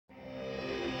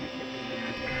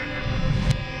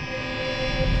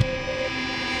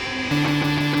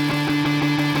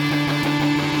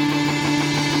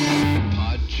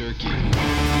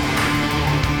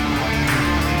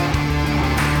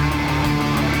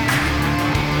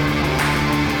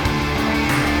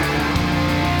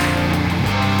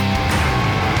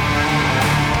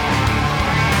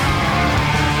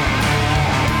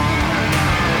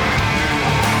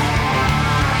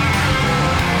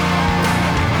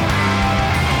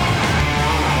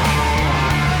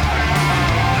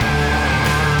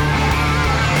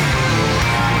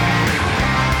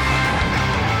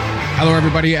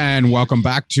everybody, and welcome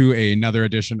back to another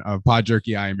edition of Pod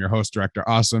Jerky. I am your host, Director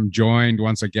Awesome, joined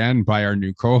once again by our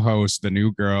new co-host, the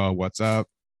new girl. What's up?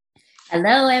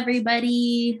 Hello,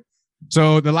 everybody.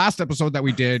 So the last episode that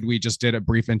we did, we just did a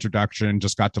brief introduction,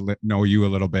 just got to know you a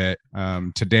little bit.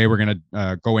 Today, we're going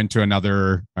to go into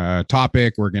another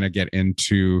topic. We're going to get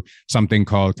into something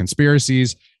called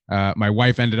conspiracies. My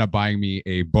wife ended up buying me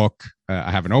a book. I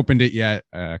haven't opened it yet,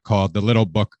 called The Little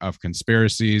Book of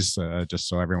Conspiracies, just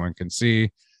so everyone can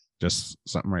see. Just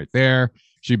something right there.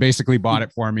 She basically bought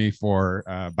it for me for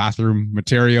bathroom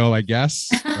material, I guess,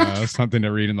 something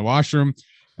to read in the washroom.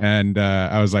 And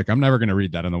I was like, I'm never going to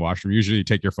read that in the washroom. Usually you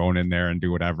take your phone in there and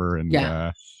do whatever.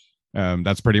 And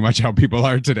that's pretty much how people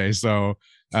are today. So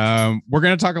we're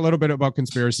going to talk a little bit about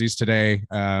conspiracies today.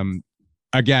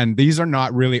 Again, these are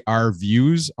not really our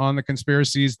views on the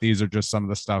conspiracies. These are just some of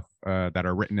the stuff that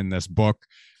are written in this book.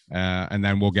 And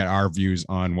then we'll get our views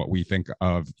on what we think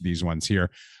of these ones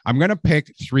here. I'm going to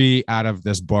pick 3 out of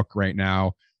this book right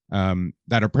now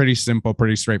that are pretty simple,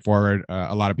 pretty straightforward.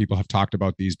 A lot of people have talked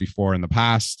about these before in the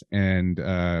past, and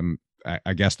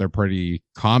I guess they're pretty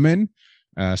common.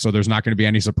 So there's not going to be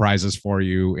any surprises for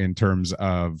you in terms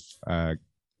of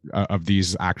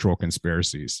these actual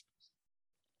conspiracies.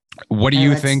 What do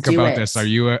you think about this? Are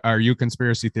you a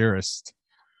conspiracy theorist?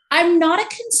 I'm not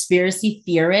a conspiracy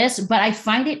theorist, but I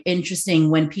find it interesting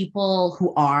when people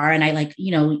who are, and I like,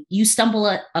 you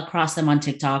stumble across them on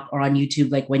TikTok or on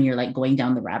YouTube, like when you're like going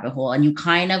down the rabbit hole and you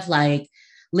kind of like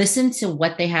listen to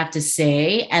what they have to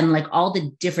say and like all the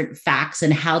different facts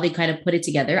and how they kind of put it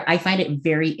together. I find it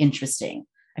very interesting.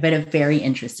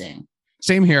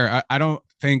 Same here. I don't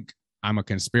think I'm a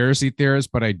conspiracy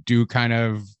theorist, but I do kind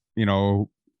of,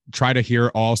 try to hear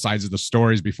all sides of the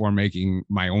stories before making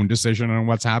my own decision on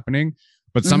what's happening.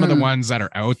 But some of the ones that are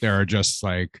out there are just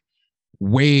like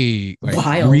way like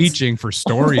wild, reaching for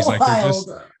stories. Like they're just,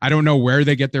 I don't know where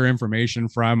they get their information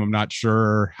from. I'm not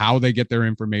sure how they get their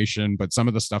information, but some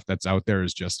of the stuff that's out there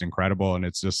is just incredible. And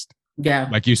it's just,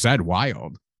 like you said,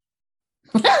 wild.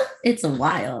 It's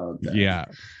wild. Yeah.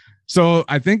 So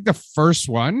I think the first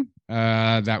one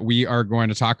that we are going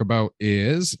to talk about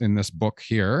is in this book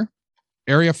here,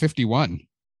 Area 51,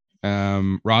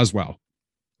 Roswell.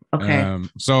 Okay.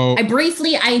 So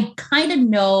I kind of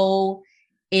know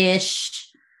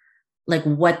ish like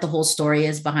what the whole story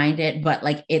is behind it, but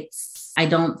like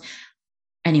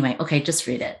anyway, okay, just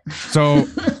read it. So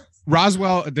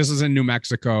Roswell, this is in New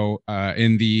Mexico.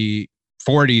 In the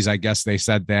 40s, I guess they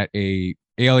said that a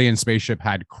alien spaceship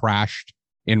had crashed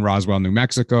in Roswell, New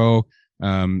Mexico,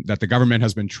 that the government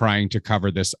has been trying to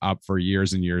cover this up for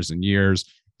years and years and years.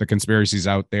 The conspiracies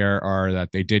out there are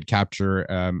that they did capture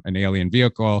an alien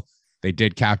vehicle. They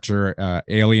did capture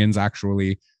aliens,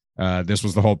 actually. This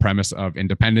was the whole premise of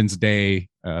Independence Day,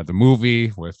 the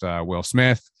movie with Will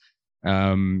Smith.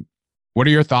 What are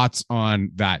your thoughts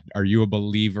on that? Are you a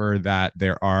believer that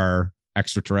there are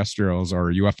extraterrestrials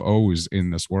or UFOs in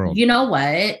this world? You know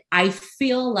what? I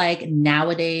feel like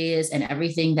nowadays and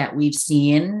everything that we've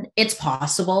seen, it's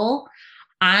possible.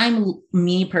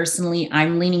 Me personally,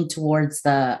 I'm leaning towards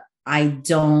I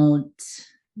don't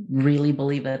really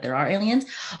believe that there are aliens.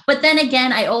 But then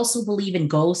again, I also believe in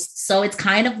ghosts. So it's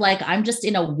kind of like I'm just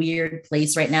in a weird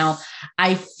place right now.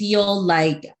 I feel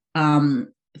like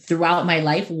throughout my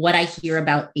life, what I hear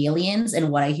about aliens and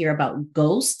what I hear about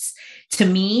ghosts, to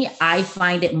me, I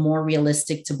find it more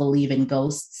realistic to believe in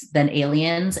ghosts than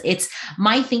aliens.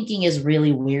 My thinking is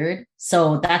really weird.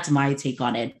 So that's my take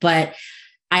on it. But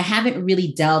I haven't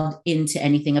really delved into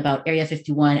anything about Area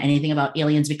 51, anything about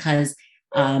aliens, because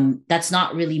that's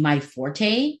not really my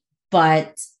forte,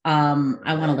 but I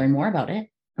want to learn more about it.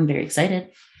 I'm very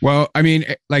excited. Well, I mean,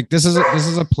 like this is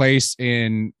a place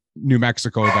in New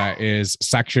Mexico that is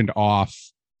sectioned off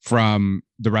from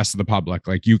the rest of the public.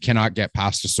 Like you cannot get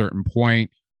past a certain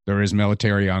point. There is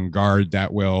military on guard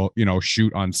that will,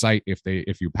 shoot on sight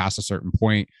if you pass a certain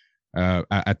point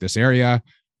at this area.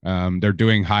 They're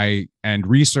doing high-end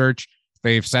research.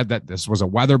 They've said that this was a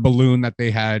weather balloon that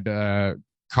they had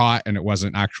caught, and it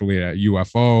wasn't actually a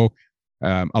UFO.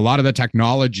 A lot of the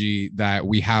technology that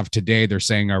we have today, they're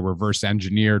saying are reverse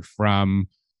engineered from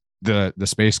the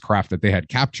spacecraft that they had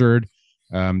captured.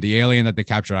 The alien that they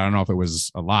captured, I don't know if it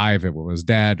was alive, if it was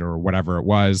dead, or whatever it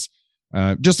was.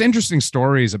 Just interesting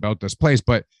stories about this place.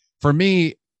 But for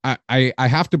me, I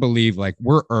have to believe like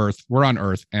we're on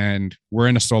Earth, and we're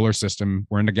in a solar system.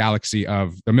 We're in the galaxy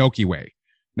of the Milky Way.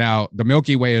 Now, the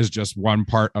Milky Way is just one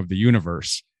part of the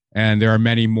universe, and there are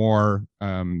many more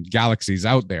galaxies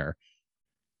out there.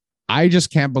 I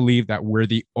just can't believe that we're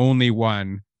the only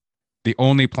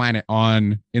planet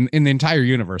in the entire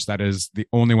universe that is the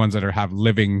only ones that have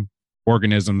living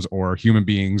organisms or human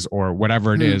beings or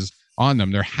whatever it is on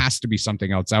them. There has to be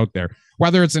something else out there,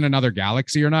 whether it's in another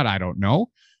galaxy or not. I don't know.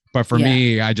 But for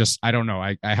me, I don't know.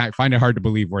 I find it hard to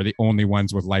believe we're the only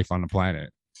ones with life on the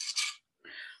planet.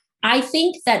 I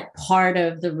think that part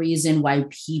of the reason why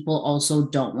people also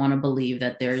don't want to believe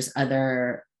that there's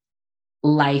other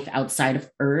life outside of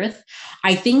Earth,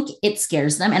 I think it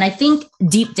scares them. And I think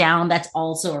deep down, that's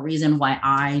also a reason why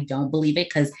I don't believe it,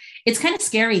 because it's kind of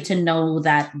scary to know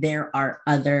that there are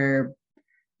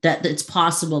that it's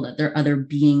possible that there are other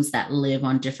beings that live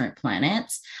on different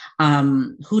planets.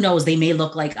 Who knows? They may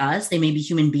look like us. They may be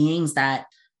human beings that,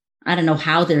 I don't know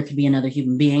how there could be another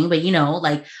human being, but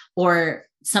or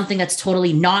something that's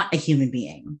totally not a human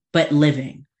being, but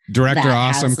living. Director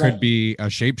Awesome could be a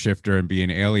shapeshifter and be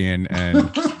an alien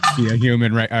and be a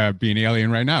human, be an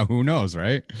alien right now. Who knows,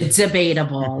 right? It's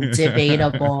debatable.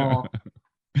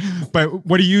 But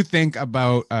what do you think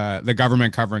about the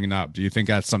government covering it up? Do you think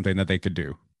that's something that they could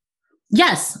do?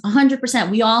 Yes,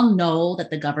 100%. We all know that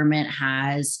the government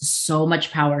has so much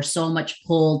power, so much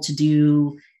pull to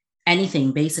do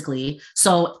anything, basically.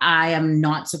 So I am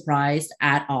not surprised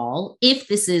at all. If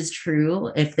this is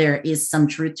true, if there is some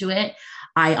truth to it,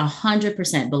 I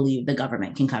 100% believe the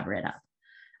government can cover it up.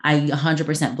 I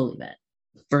 100% believe it,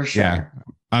 for sure. Yeah,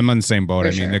 I'm on the same boat.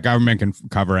 I mean, the government can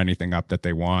cover anything up that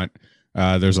they want.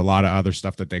 There's a lot of other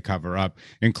stuff that they cover up,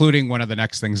 including one of the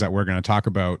next things that we're going to talk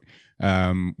about,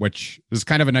 which is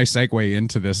kind of a nice segue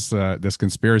into this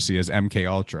conspiracy, is MK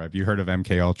Ultra. Have you heard of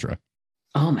MK Ultra?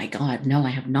 Oh my God, no, I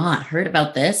have not heard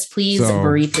about this. Please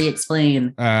briefly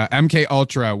explain. MK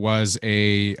Ultra was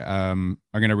I'm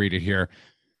going to read it here.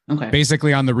 Okay.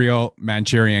 Basically on the real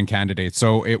Manchurian Candidate.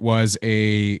 So it was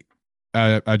a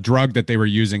drug that they were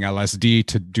using, LSD,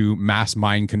 to do mass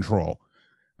mind control.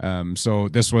 So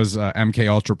this was a MK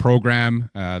Ultra program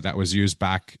that was used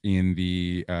back in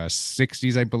the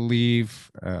 60s, I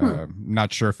believe.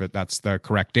 Not sure if that's the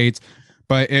correct dates.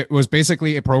 But it was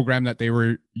basically a program that they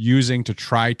were using to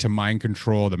try to mind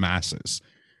control the masses.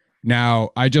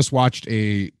 Now, I just watched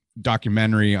a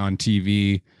documentary on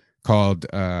TV called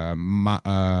Manhunt,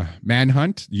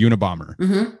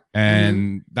 Unabomber,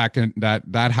 and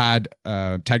that had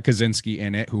Ted Kaczynski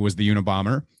in it, who was the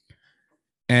Unabomber,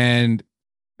 and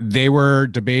they were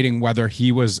debating whether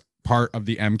he was part of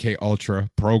the MK Ultra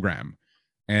program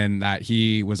and that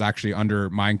he was actually under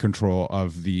mind control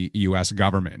of the U.S.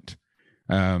 government.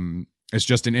 It's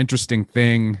just an interesting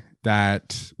thing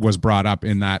that was brought up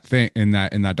in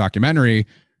that documentary.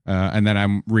 And then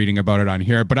I'm reading about it on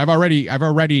here, but I've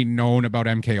already known about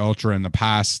MK Ultra in the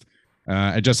past.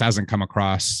 It just hasn't come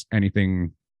across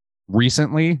anything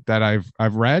recently that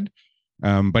I've read.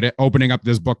 But opening up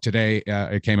this book today,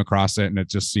 it came across it, and it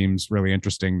just seems really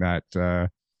interesting that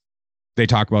they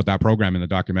talk about that program in the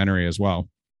documentary as well.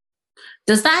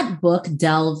 Does that book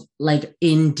delve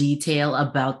in detail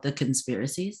about the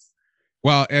conspiracies?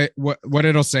 Well, what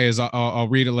it'll say is I'll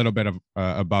read a little bit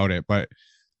about it, but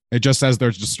it just says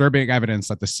there's disturbing evidence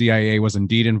that the CIA was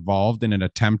indeed involved in an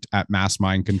attempt at mass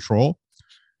mind control.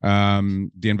 The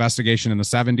investigation in the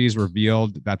 70s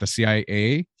revealed that the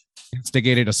CIA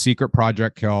instigated a secret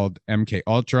project called MK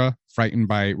Ultra, frightened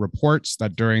by reports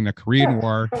that during the Korean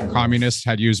War, communists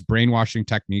had used brainwashing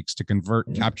techniques to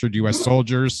convert captured U.S.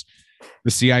 soldiers.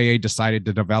 The CIA decided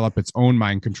to develop its own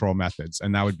mind control methods,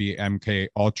 and that would be MK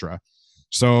Ultra.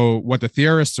 So what the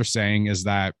theorists are saying is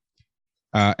that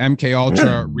MK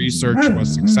Ultra research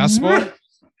was successful. In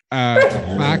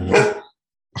fact,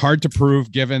 hard to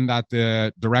prove given that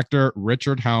the director,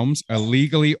 Richard Helms,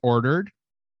 illegally ordered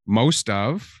most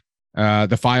of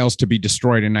the files to be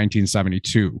destroyed in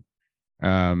 1972.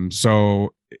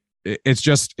 So it's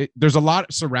just, there's a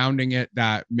lot surrounding it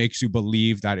that makes you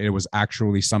believe that it was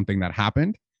actually something that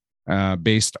happened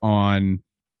based on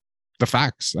the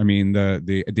facts. I mean,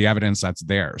 the evidence that's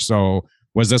there. So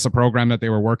was this a program that they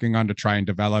were working on to try and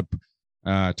develop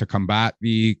to combat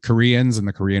the Koreans in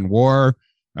the Korean War?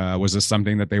 Was this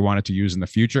something that they wanted to use in the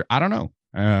future? I don't know.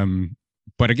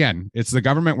 But again, it's the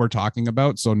government we're talking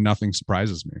about, so nothing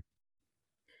surprises me.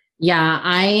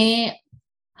 Yeah,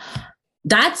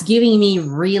 that's giving me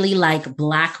really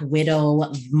Black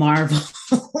Widow Marvel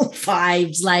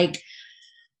vibes.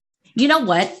 You know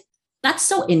what? That's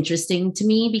so interesting to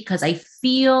me because I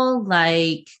feel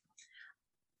like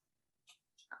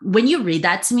when you read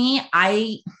that to me,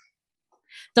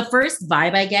 the first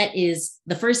vibe I get is,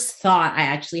 the first thought I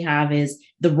actually have is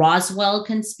the Roswell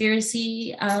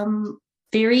conspiracy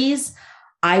theories.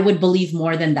 I would believe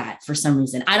more than that for some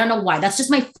reason. I don't know why. That's just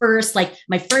my first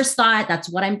thought. That's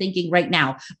what I'm thinking right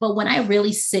now. But when I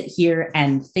really sit here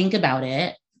and think about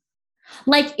it,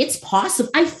 it's possible.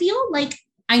 I feel like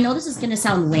I know this is going to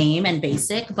sound lame and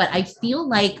basic, but I feel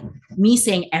like me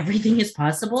saying everything is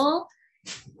possible,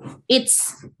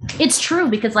 it's true,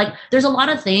 because like there's a lot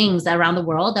of things around the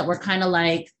world that we're kind of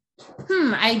like,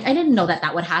 I didn't know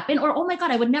that would happen, or oh my God,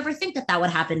 I would never think that would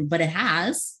happen, but it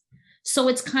has. So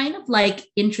it's kind of like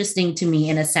interesting to me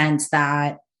in a sense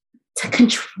that to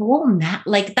control that,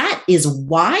 like that is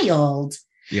wild.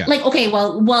 Yeah. Like, okay,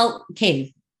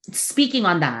 okay. Speaking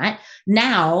on that,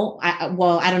 now,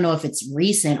 I don't know if it's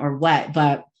recent or what,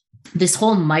 but this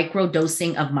whole micro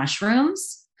dosing of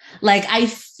mushrooms, like I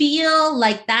feel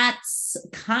like that's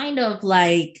kind of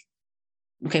like,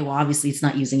 okay, well, obviously it's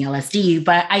not using LSD,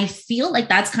 but I feel like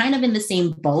that's kind of in the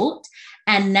same boat.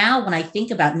 And now when I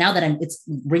think about, now that it's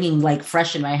ringing like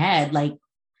fresh in my head, like,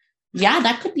 yeah,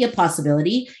 that could be a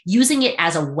possibility. Using it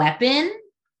as a weapon,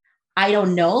 I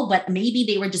don't know, but maybe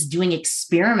they were just doing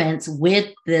experiments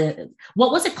with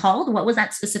what was it called? What was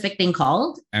that specific thing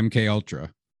called? MK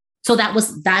Ultra. So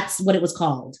that's what it was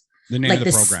called. The name of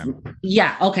the program.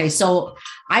 Yeah. Okay. So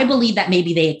I believe that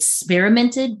maybe they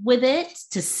experimented with it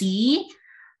to see.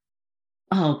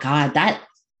 Oh God,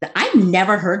 I've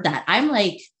never heard that. I'm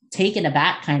like taken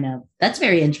aback kind of. That's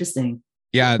very interesting.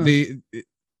 Yeah.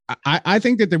 I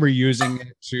think that they were using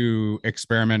it to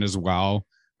experiment as well,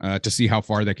 to see how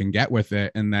far they can get with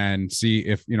it, and then see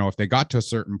if they got to a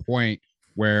certain point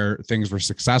where things were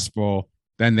successful,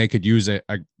 then they could use it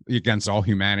against all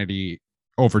humanity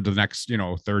over the next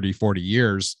 30, 40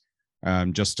 years,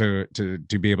 just to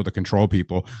be able to control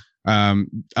people. A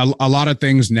lot of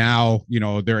things now,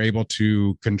 they're able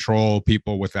to control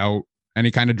people without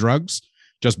any kind of drugs,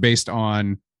 just based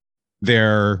on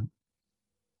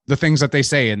the things that they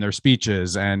say in their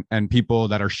speeches, and people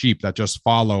that are sheep that just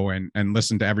follow and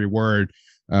listen to every word.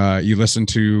 You listen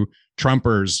to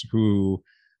Trumpers who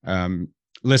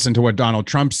listen to what Donald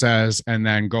Trump says and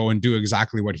then go and do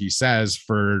exactly what he says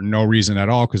for no reason at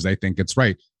all, because they think it's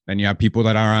right. Then you have people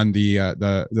that are on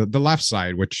the left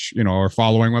side, which are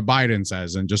following what Biden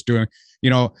says and just doing.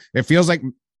 It feels like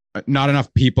not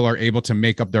enough people are able to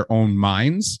make up their own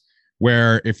minds.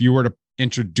 Where if you were to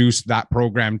introduce that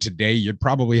program today, you'd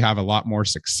probably have a lot more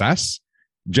success,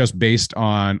 just based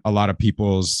on a lot of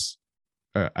people's,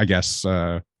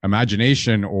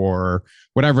 imagination or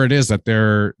whatever it is that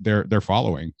they're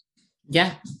following.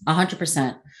 Yeah,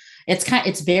 100%.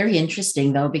 It's very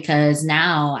interesting though, because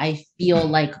now I feel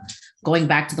like going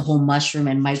back to the whole mushroom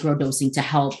and microdosing to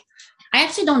help. I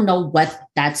actually don't know what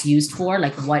that's used for.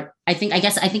 Like what I think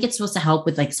it's supposed to help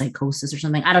with like psychosis or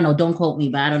something. I don't know. Don't quote me,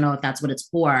 but I don't know if that's what it's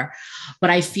for. But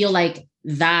I feel like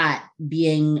that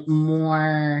being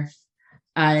more,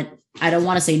 I don't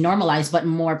want to say normalized, but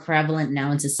more prevalent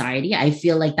now in society. I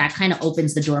feel like that kind of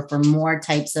opens the door for more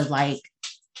types of like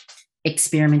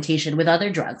experimentation with other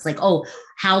drugs. Like, oh,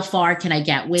 how far can I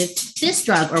get with this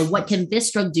drug, or what can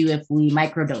this drug do if we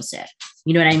microdose it?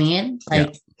 You know what I mean? Like.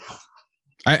 Yeah.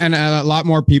 And a lot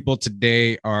more people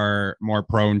today are more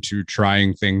prone to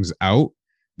trying things out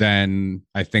than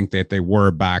I think that they were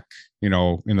back, in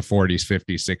the 40s,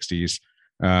 50s,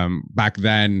 60s. Back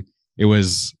then, it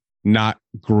was not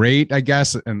great, I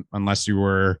guess, unless you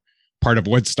were part of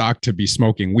Woodstock to be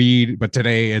smoking weed. But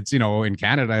today, it's, in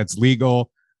Canada, it's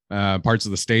legal. Parts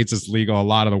of the States, it's legal. A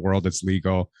lot of the world, it's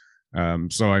legal.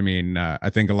 So, I mean, I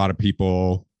think a lot of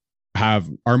people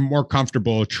are more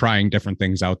comfortable trying different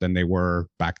things out than they were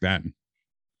back then.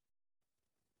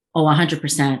 Oh,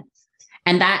 100%.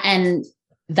 And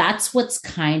that's what's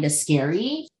kind of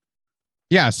scary.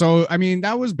 Yeah. So, I mean,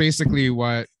 that was basically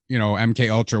what,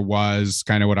 MK Ultra was,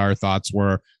 kind of what our thoughts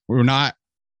were. We're not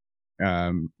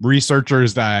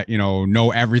researchers that,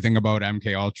 know everything about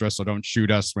MK Ultra. So don't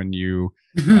shoot us when you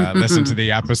listen to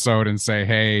the episode and say,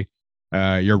 hey,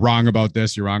 you're wrong about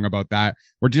this, you're wrong about that.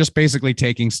 We're just basically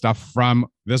taking stuff from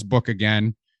this book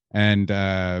again, and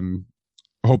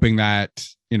hoping that,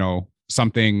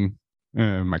 something,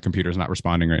 my computer's not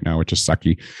responding right now, which is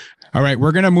sucky. All right,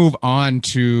 we're going to move on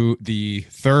to the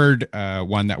third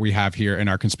one that we have here in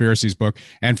our conspiracies book.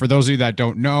 And for those of you that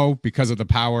don't know, because of the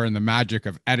power and the magic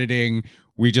of editing,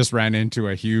 we just ran into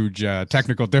a huge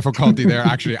technical difficulty there.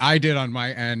 Actually, I did on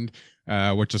my end.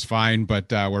 Which is fine,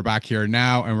 but we're back here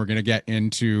now, and we're going to get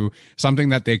into something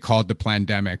that they called the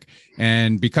pandemic.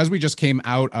 And because we just came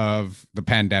out of the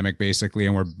pandemic, basically,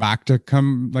 and we're back to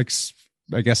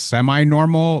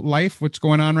semi-normal life, what's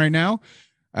going on right now,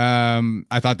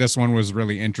 I thought this one was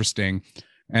really interesting.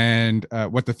 And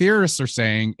what the theorists are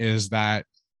saying is that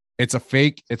it's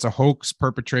a hoax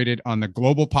perpetrated on the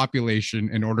global population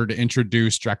in order to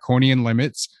introduce draconian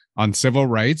limits on civil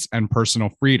rights and personal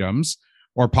freedoms,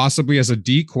 or possibly as a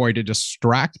decoy to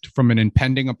distract from an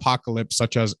impending apocalypse,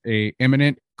 such as a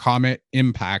imminent comet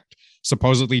impact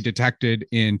supposedly detected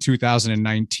in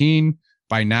 2019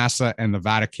 by NASA and the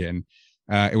Vatican.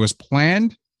 It was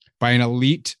planned by an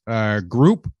elite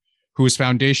group whose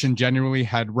foundation generally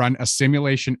had run a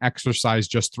simulation exercise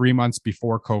just 3 months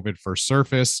before COVID first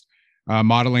surfaced,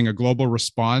 modeling a global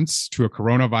response to a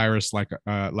coronavirus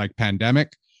like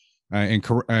pandemic.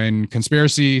 In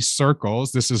conspiracy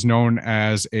circles, this is known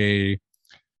as a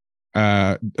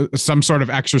some sort of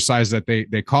exercise that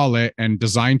they call it, and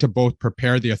designed to both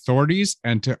prepare the authorities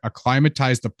and to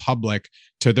acclimatize the public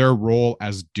to their role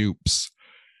as dupes.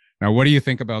 Now, what do you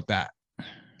think about that?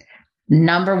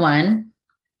 Number one,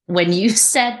 when you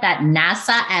said that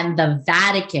NASA and the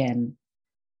Vatican,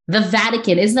 is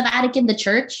the Vatican the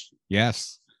church?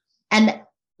 Yes. And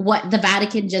what, the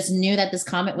Vatican just knew that this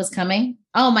comet was coming?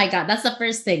 Oh my God, that's the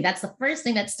first thing. That's the first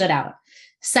thing that stood out.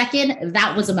 Second,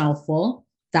 that was a mouthful.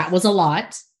 That was a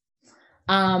lot.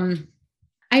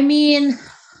 I mean,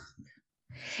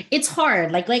 it's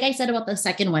hard. Like I said about the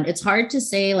second one, it's hard to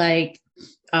say like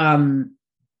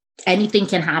anything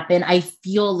can happen. I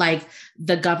feel like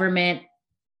the government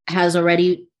has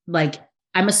already, like,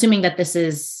 I'm assuming that this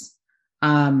is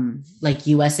like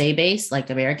USA based, like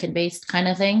American based kind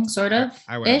of thing, sort of.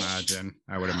 I would imagine.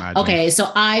 Okay,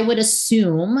 so I would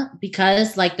assume,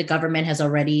 because like the government has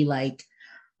already like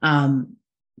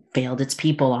failed its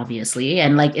people, obviously,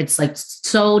 and like it's like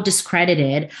so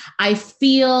discredited. I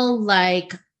feel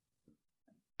like,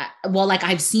 well, like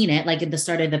I've seen it, like at the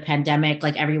start of the pandemic,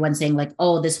 like everyone saying like,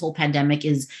 oh, this whole pandemic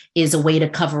is a way to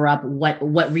cover up what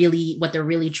they're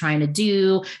really trying to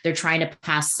do. They're trying to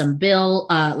pass some bills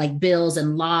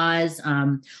and laws,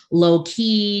 low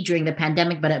key during the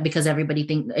pandemic, but because everybody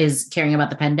is caring about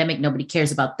the pandemic, nobody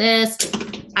cares about this.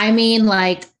 I mean,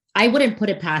 like, I wouldn't put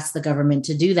it past the government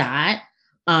to do that.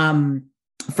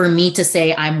 For me to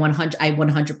say I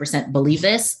 100% believe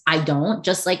this, I don't.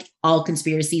 Just like all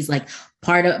conspiracies, like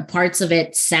parts of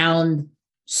it sound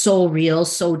so real,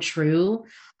 so true.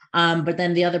 But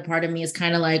then the other part of me is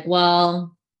kind of like,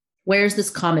 well, where's this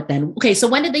comet then? Okay, so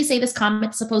when did they say this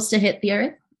comet's supposed to hit the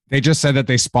Earth? They just said that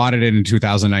they spotted it in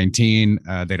 2019.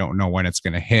 They don't know when it's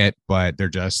going to hit, but they're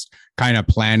just kind of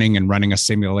planning and running a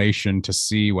simulation to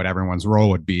see what everyone's role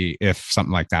would be if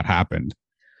something like that happened.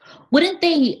 Wouldn't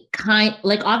they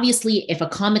obviously, if a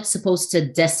comet's supposed to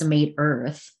decimate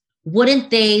Earth, wouldn't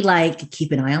they like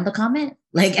keep an eye on the comet?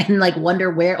 And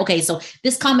wonder where, okay, so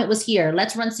this comet was here.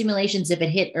 Let's run simulations if it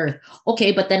hit Earth.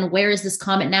 Okay, but then where is this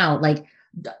comet now? Like,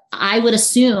 I would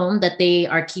assume that they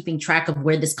are keeping track of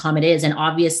where this comet is. And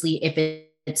obviously, if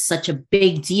it's such a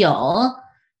big deal,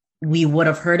 we would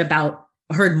have heard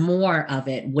more of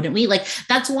it, wouldn't we? Like,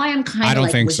 that's why I'm kind of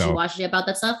like wishy-washy about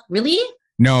that stuff. Really?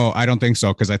 No, I don't think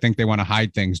so, because I think they want to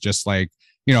hide things, just like,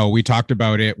 we talked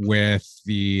about it with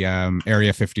the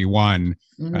Area 51.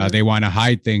 Mm-hmm. They want to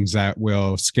hide things that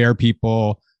will scare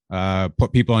people,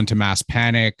 put people into mass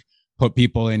panic, put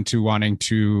people into wanting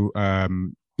to,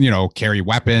 carry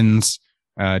weapons,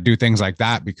 do things like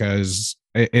that, because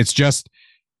it's just,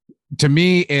 to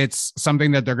me, it's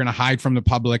something that they're going to hide from the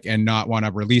public and not want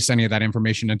to release any of that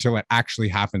information until it actually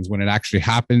happens. When it actually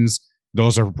happens,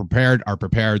 those are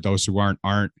prepared. Those who aren't.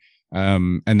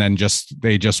 And then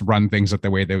they just run things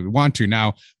the way they want to.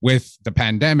 Now, with the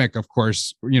pandemic, of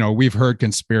course, we've heard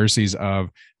conspiracies of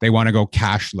they want to go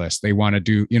cashless. They want to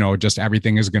do, just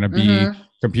everything is going to be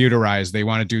computerized. They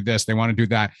want to do this. They want to do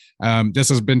that. This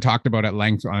has been talked about at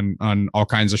length on all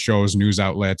kinds of shows, news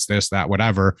outlets, this, that,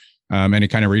 whatever. Any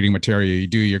kind of reading material you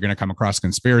do, you're going to come across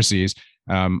conspiracies.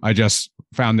 I just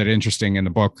found it interesting in the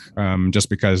book, just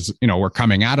because, we're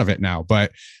coming out of it now,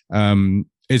 but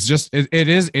it's just, it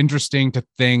is interesting to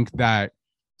think that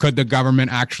could the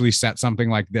government actually set something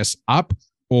like this up,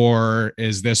 or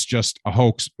is this just a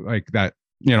hoax, like that,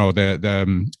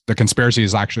 the conspiracy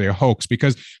is actually a hoax?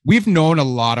 Because we've known a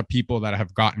lot of people that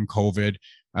have gotten COVID.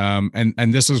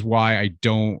 And this is why I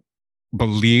don't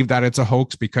believe that it's a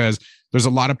hoax, because there's a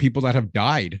lot of people that have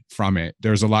died from it.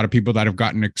 There's a lot of people that have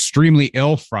gotten extremely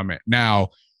ill from it. Now,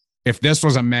 if this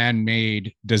was a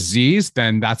man-made disease,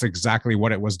 then that's exactly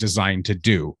what it was designed to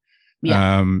do.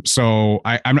 Yeah. So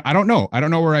I don't know. I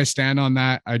don't know where I stand on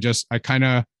that.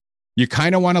 You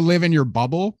kind of want to live in your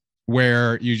bubble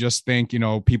where you just think,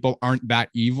 people aren't that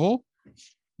evil,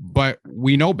 but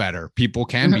we know better. People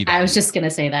can be that. I was just going to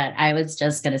say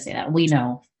that. We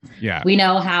know. Yeah. We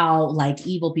know how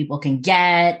evil people can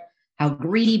get, how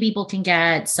greedy people can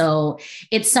get. So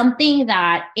it's something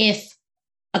that if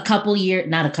not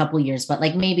a couple years, but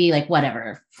maybe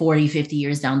 40, 50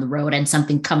 years down the road, and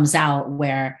something comes out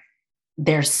where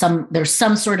there's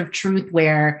some sort of truth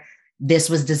where this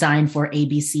was designed for A,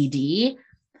 B, C, D.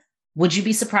 Would you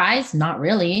be surprised? Not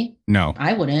really. No,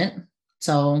 I wouldn't.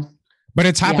 So, but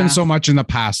it's happened so much in the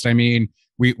past. I mean,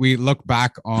 we look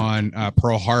back on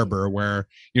Pearl Harbor, where,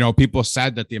 people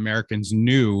said that the Americans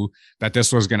knew that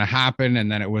this was going to happen,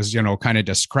 and then it was, kind of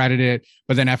discredited.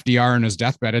 But then FDR in his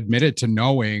deathbed admitted to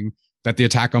knowing that the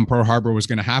attack on Pearl Harbor was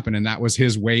going to happen, and that was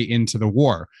his way into the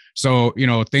war. So,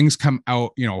 things come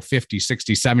out, 50,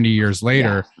 60, 70 years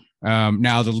later. Yeah.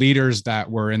 Now the leaders that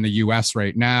were in the US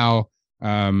right now,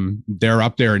 they're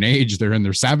up there in age, they're in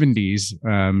their 70s.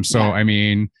 I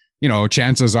mean,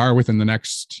 chances are within the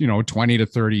next, 20 to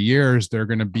 30 years, they're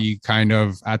going to be kind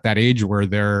of at that age where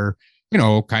they're,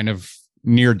 kind of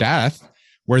near death,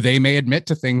 where they may admit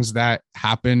to things that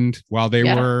happened while they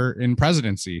were in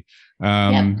presidency.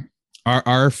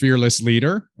 Our fearless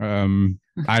leader,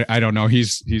 I don't know,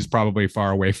 he's probably far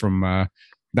away from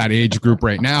that age group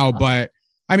right now, but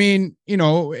I mean,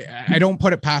 I don't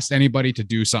put it past anybody to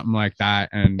do something like that.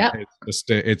 And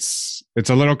it's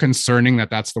a little concerning that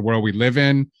that's the world we live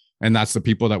in, and that's the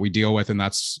people that we deal with, and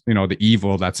that's, the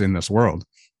evil that's in this world.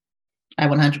 I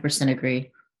 100%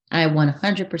 agree. I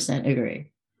 100%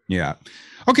 agree. Yeah.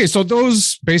 Okay. So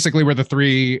those basically were the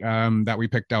three that we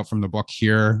picked out from the book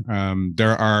here.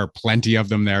 There are plenty of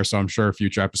them there, so I'm sure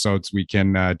future episodes we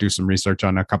can do some research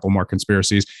on a couple more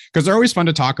conspiracies, because they're always fun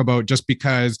to talk about, just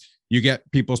because you get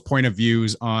people's point of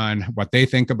views on what they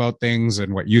think about things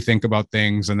and what you think about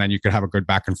things, and then you could have a good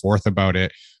back and forth about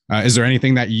it. Is there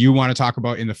anything that you want to talk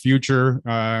about in the future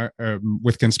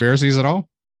with conspiracies at all?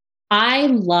 I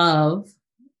love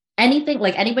anything,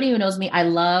 like anybody who knows me, I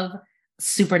love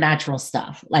supernatural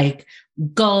stuff, like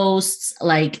ghosts,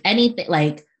 like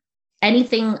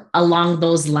anything along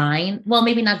those lines. Well,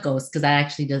 maybe not ghosts, because that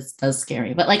actually does scare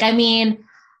me. But like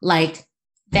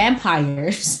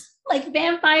vampires. Like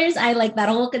vampires, I like that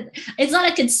whole. It's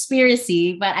not a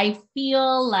conspiracy, but I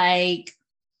feel like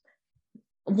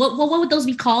what would those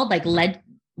be called? Like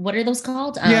what are those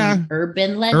called?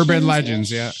 Urban legends. Urban legends,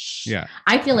 yeah.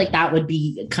 I feel like that would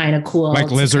be kind of cool.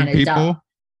 Like lizard people.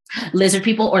 Lizard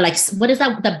people, or like, what is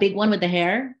that? The big one with the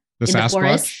hair? The in Sasquatch? The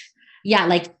forest? Yeah,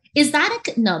 like, is that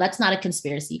no, that's not a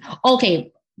conspiracy.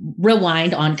 Okay,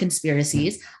 rewind on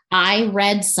conspiracies. I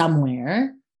read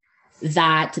somewhere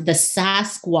that the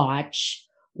Sasquatch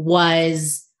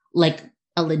was like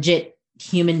a legit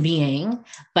human being,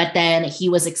 but then he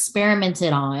was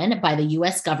experimented on by the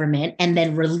US government and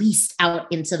then released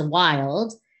out into the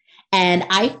wild. And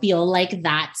I feel like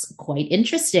that's quite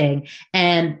interesting.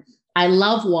 And I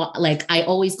love I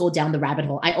always go down the rabbit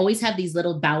hole. I always have these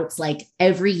little bouts like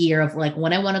every year of like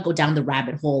when I want to go down the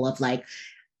rabbit hole of like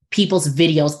people's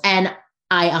videos. And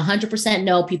I 100%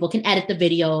 know people can edit the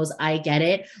videos. I get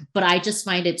it. But I just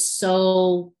find it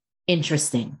so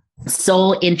interesting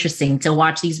to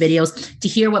watch these videos, to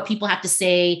hear what people have to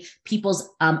say, people's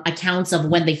accounts of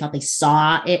when they thought they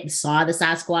saw the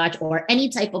Sasquatch, or any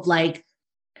type of like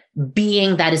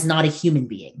being that is not a human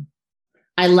being.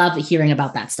 I love hearing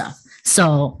about that stuff.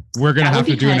 So we're going to have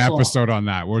to do an episode on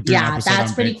that. We'll do an episode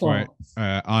that's on pretty Bigfoot,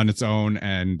 cool. On its own,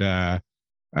 and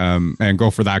go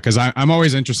for that, because I'm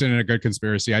always interested in a good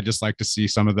conspiracy. I just like to see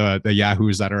some of the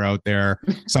yahoos that are out there,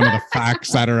 some of the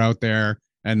facts that are out there,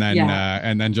 and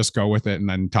then just go with it and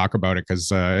then talk about it,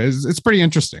 because it's pretty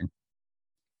interesting.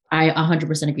 I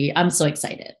 100% agree. I'm so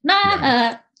excited.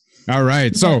 Yeah. All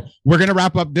right. So we're going to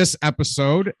wrap up this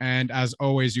episode. And as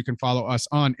always, you can follow us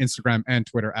on Instagram and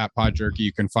Twitter at PodJerky.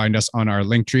 You can find us on our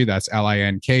link tree. That's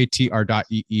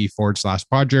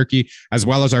linktr.ee/PodJerky, as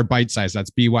well as our bite size. That's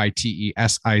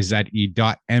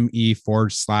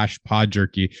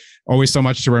bytesize.me/PodJerky. Always so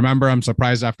much to remember. I'm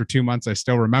surprised after 2 months, I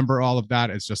still remember all of that.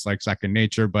 It's just like second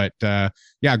nature. But go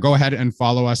ahead and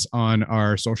follow us on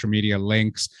our social media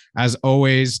links. As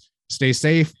always, stay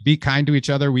safe, be kind to each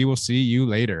other. We will see you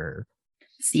later.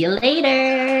 See you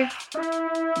later.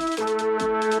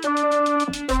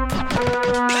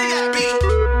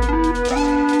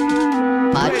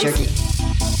 PodJerky.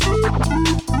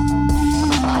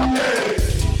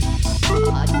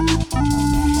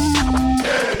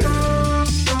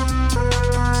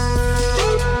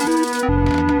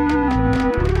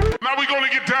 Now we're gonna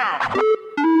get down.